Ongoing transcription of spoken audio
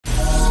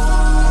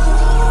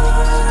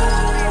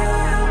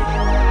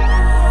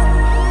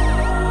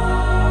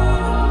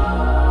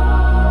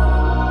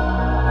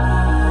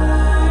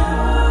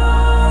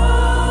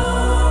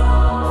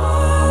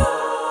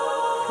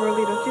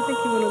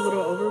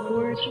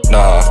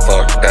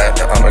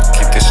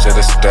this shit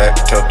a stack.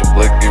 Tell the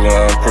blick you when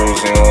I'm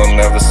cruising, you won't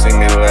never see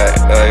me lack.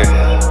 Ay,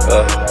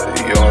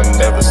 you won't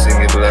never see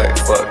me lack.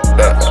 Fuck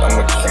that,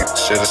 I'ma keep the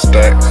shit a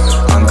stack.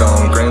 I'm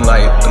gon' green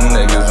light them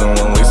niggas, and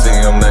when we see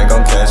them, they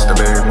gon' catch the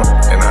big one.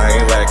 And I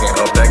ain't lacking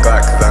up that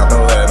Glock, cause I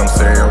know that I'm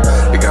serial.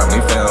 It got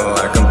me feeling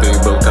like I'm big,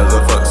 but cause I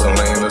fuck some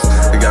leaners.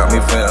 It got me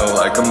feeling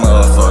like a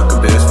motherfucker,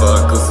 bitch,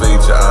 fuck a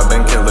feature. I've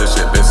been killing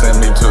shit, bitch, send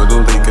me to the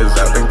league, cause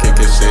I've been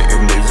kicking shit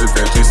in these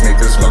Gucci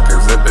sneakers, smoking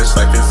zip, bitch,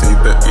 like it's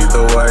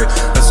either way.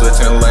 I'm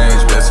switching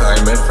lanes, bitch,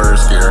 I'm in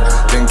first gear.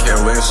 Been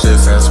killing shit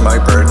since my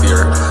birth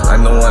year.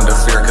 I'm the one to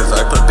fear, cause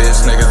I put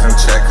bitch niggas in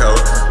check, ho.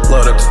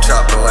 Load up the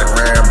chopper like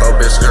Rambo,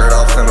 bitch, skirt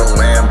off in the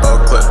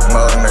Lambo. Clip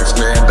mode, next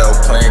Jando,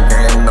 playing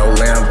game, no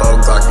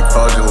Lambo. Glocky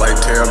fold you like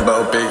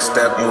Timbo, big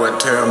stepping with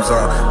Tim's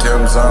on.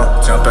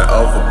 Jumping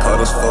over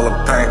puddles full of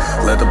paint.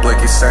 Let the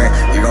blicky sing,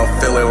 you gon'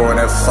 feel it when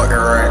it fucking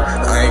rain.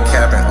 I ain't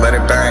capping, let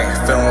it bang.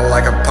 Feeling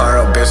like a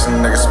pyro, bitch,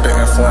 and niggas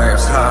spitting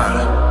flames,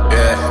 ha,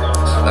 yeah.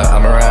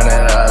 I'm around